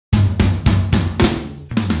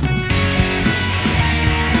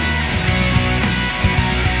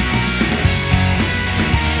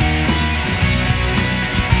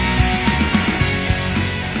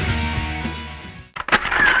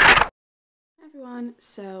everyone.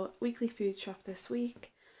 So weekly food shop this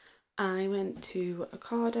week. I went to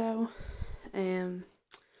Ocado.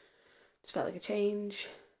 Just felt like a change.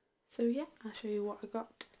 So yeah, I'll show you what I got.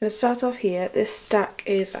 I'm going to start off here. This stack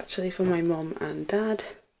is actually for my mum and dad.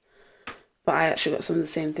 But I actually got some of the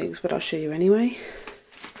same things, but I'll show you anyway.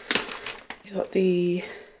 I got the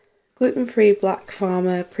gluten-free Black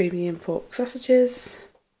Farmer premium pork sausages.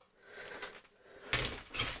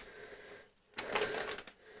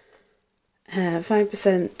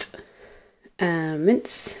 5%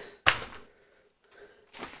 mince,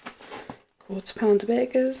 £1/4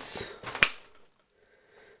 burgers,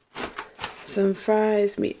 some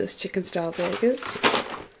fries, meatless chicken style burgers,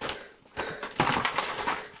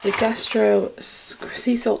 the gastro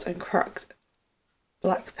sea salt and cracked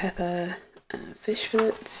black pepper fish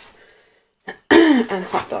fillets, and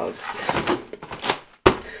hot dogs.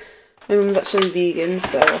 My mum's actually vegan,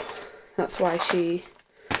 so that's why she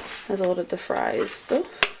has ordered the fries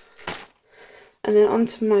stuff. And then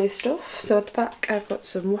onto my stuff. So at the back I've got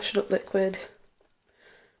some wash it up liquid.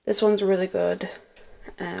 This one's really good.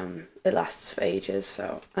 It lasts for ages,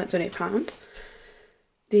 so that's only £1.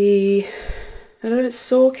 I don't know if it's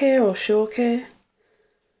Soul Care or Shore Care.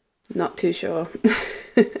 Not too sure.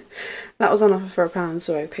 That was on offer for £1,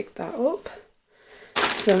 so I picked that up.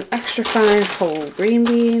 Some extra fine whole green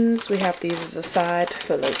beans. We have these as a side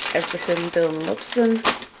for like everything. Dylan loves them.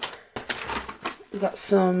 We've got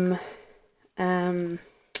some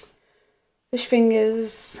fish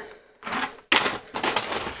fingers,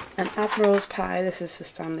 an Admiral's pie. This is for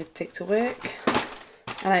Stanley to take to work.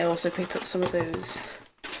 And I also picked up some of those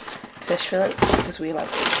fish fillets because we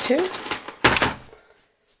like those too.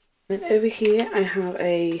 Then over here I have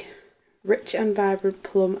a rich and vibrant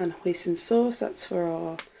plum and hoisin sauce. That's for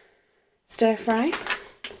our stir fry.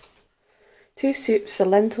 2 soups, a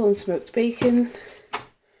lentil and smoked bacon,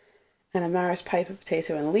 and a Maris Piper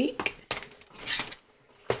potato and leek.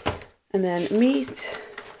 And then meat,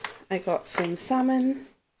 I got some salmon,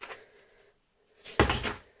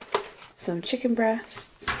 some chicken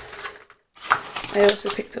breasts. I also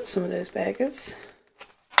picked up some of those burgers,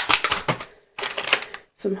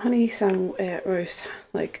 some honey roast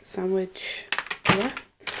like sandwich, yeah.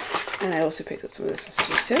 And I also picked up some of the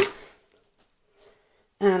sausages too.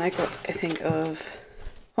 And I got a thing of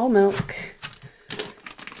whole milk,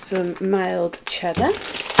 some mild cheddar,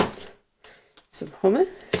 some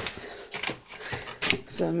hummus,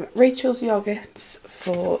 some Rachel's yogurts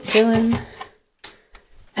for Dylan,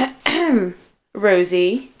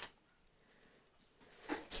 Rosie,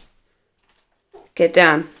 get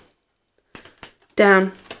down,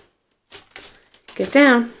 down, get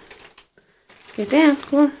down, get down,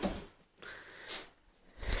 come on.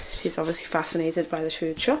 She's obviously fascinated by the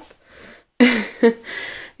food shop.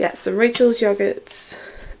 Yeah, some Rachel's yogurts.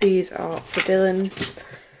 These are for Dylan.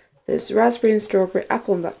 There's raspberry and strawberry,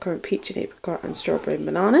 apple and blackcurrant, peach and apricot, and strawberry and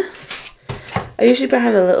banana. I usually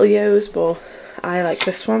buy the little yos, but I like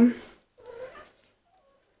this one.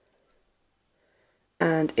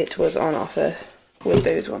 And it was on offer with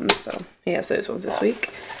those ones, so he has those ones this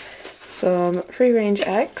week. Some free range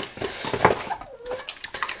eggs.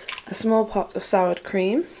 A small pot of soured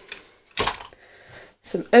cream.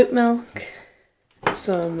 Some oat milk.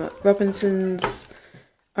 Some Robinson's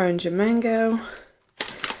orange and mango,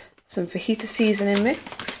 some fajita seasoning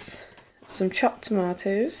mix, some chopped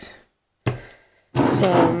tomatoes,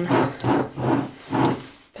 some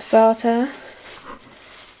passata,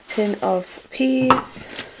 a tin of peas,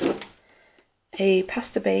 a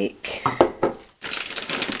pasta bake,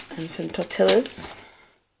 and some tortillas.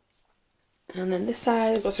 And then this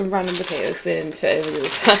side I've got some random potatoes, they didn't fit over the other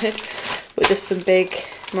side, but just some big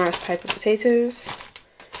Maris Piper potatoes.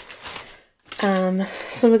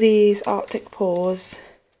 Some of these Arctic Paws,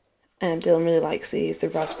 Dylan really likes these, the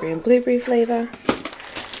raspberry and blueberry flavour.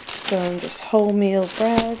 Some just wholemeal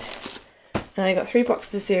bread. And I got 3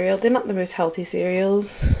 boxes of cereal. They're not the most healthy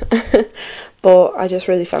cereals, but I just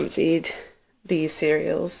really fancied these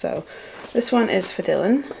cereals. So this one is for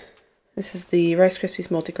Dylan. This is the Rice Krispies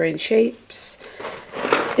multigrain shapes.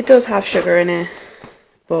 It does have sugar in it,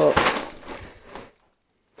 but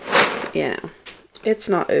you know, it's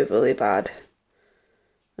not overly bad.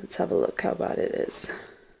 Let's have a look how bad it is.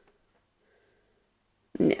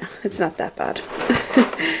 Yeah, it's not that bad.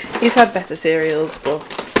 He's had better cereals, but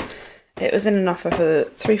it was in an offer for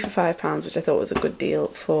 3 for £5, which I thought was a good deal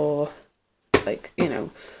for, like, you know,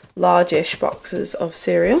 large-ish boxes of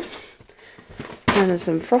cereal. And then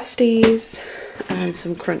some Frosties and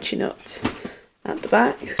some Crunchy Nut at the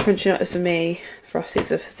back. Crunchy Nut is for me, Frosties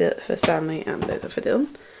are for Stanley, and those are for Dylan.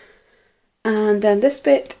 And then this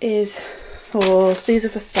bit is these are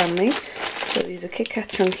for Stanley. So these are Kit Kat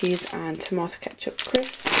Chunkies and tomato ketchup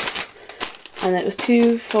crisps. And then it was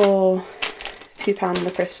 £2 for £2 on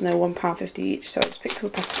the crisps, no £1.50 each. So I just picked up a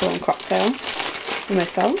pack of one cocktail for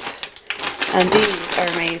myself. And these are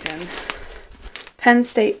amazing. Penn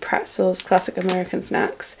State pretzels, classic American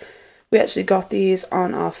snacks. We actually got these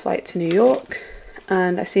on our flight to New York,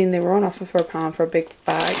 and I seen they were on offer for £1 for a big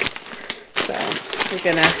bag. So we're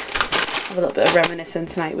gonna have a little bit of reminiscing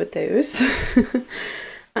tonight with those.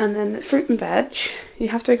 And then fruit and veg. You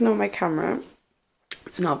have to ignore my camera.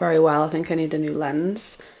 It's not very well. I think I need a new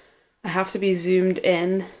lens. I have to be zoomed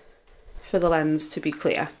in for the lens to be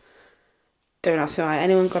clear. Don't ask me why.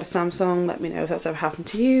 Anyone got a Samsung? Let me know if that's ever happened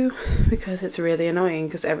to you, because it's really annoying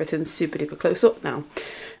because everything's super duper close up now.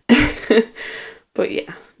 But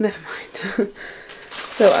yeah, never mind.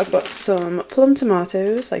 So I've got some plum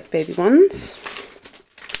tomatoes, like baby ones.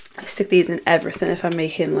 I stick these in everything if I'm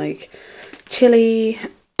making like chili,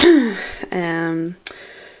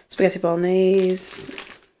 spaghetti bolognese,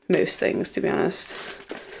 most things to be honest.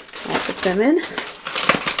 I'll stick them in.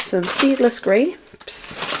 Some seedless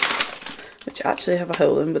grapes, which actually have a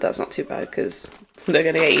hole in, but that's not too bad because they're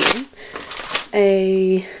going to get eaten.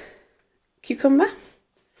 A cucumber.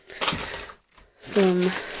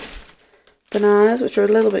 Some bananas, which are a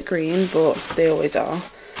little bit green, but they always are.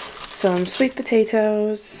 Some sweet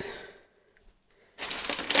potatoes.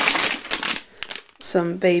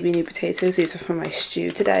 Some baby new potatoes. These are for my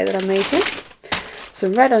stew today that I'm making.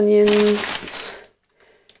 Some red onions.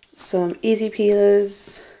 Some easy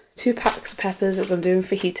peelers. 2 packs of peppers, as I'm doing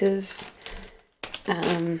fajitas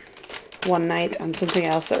one night, and something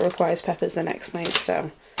else that requires peppers the next night.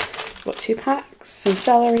 So I've got 2 packs. Some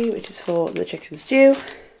celery, which is for the chicken stew.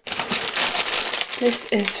 This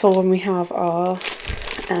is for when we have our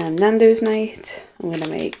Nando's night. I'm going to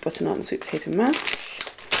make butternut and sweet potato mash.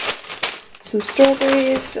 Some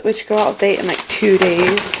strawberries, which go out of date in like 2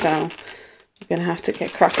 days, so we're going to have to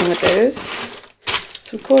get cracking with those.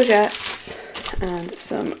 Some courgettes and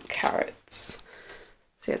some carrots.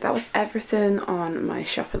 So yeah, that was everything on my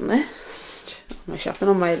shopping list.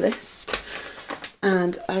 On my list.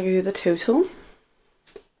 And I'll give you the total.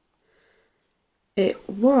 It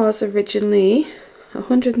was originally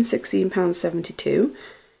 £116.72,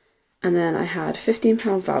 and then I had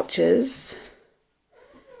 £15 vouchers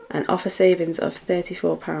and offer savings of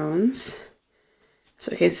 £34.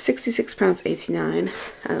 So it came to £66.89,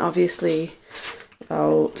 and obviously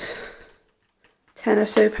about 10 or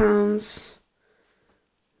so pounds,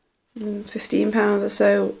 £15 or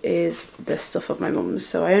so is the stuff of my mum's.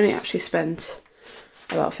 So I only actually spent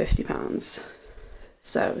about £50.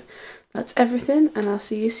 So that's everything, and I'll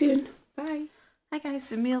see you soon. Bye. Hi guys,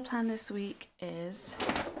 so meal plan this week is,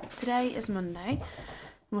 today is Monday,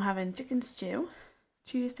 we're having chicken stew.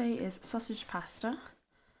 Tuesday is sausage pasta.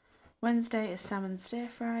 Wednesday is salmon stir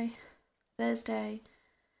fry. Thursday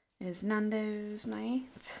is Nando's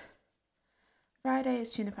night. Friday is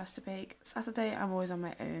tuna pasta bake. Saturday I'm always on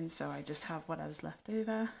my own, so I just have whatever's left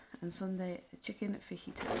over. And Sunday chicken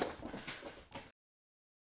fajitas.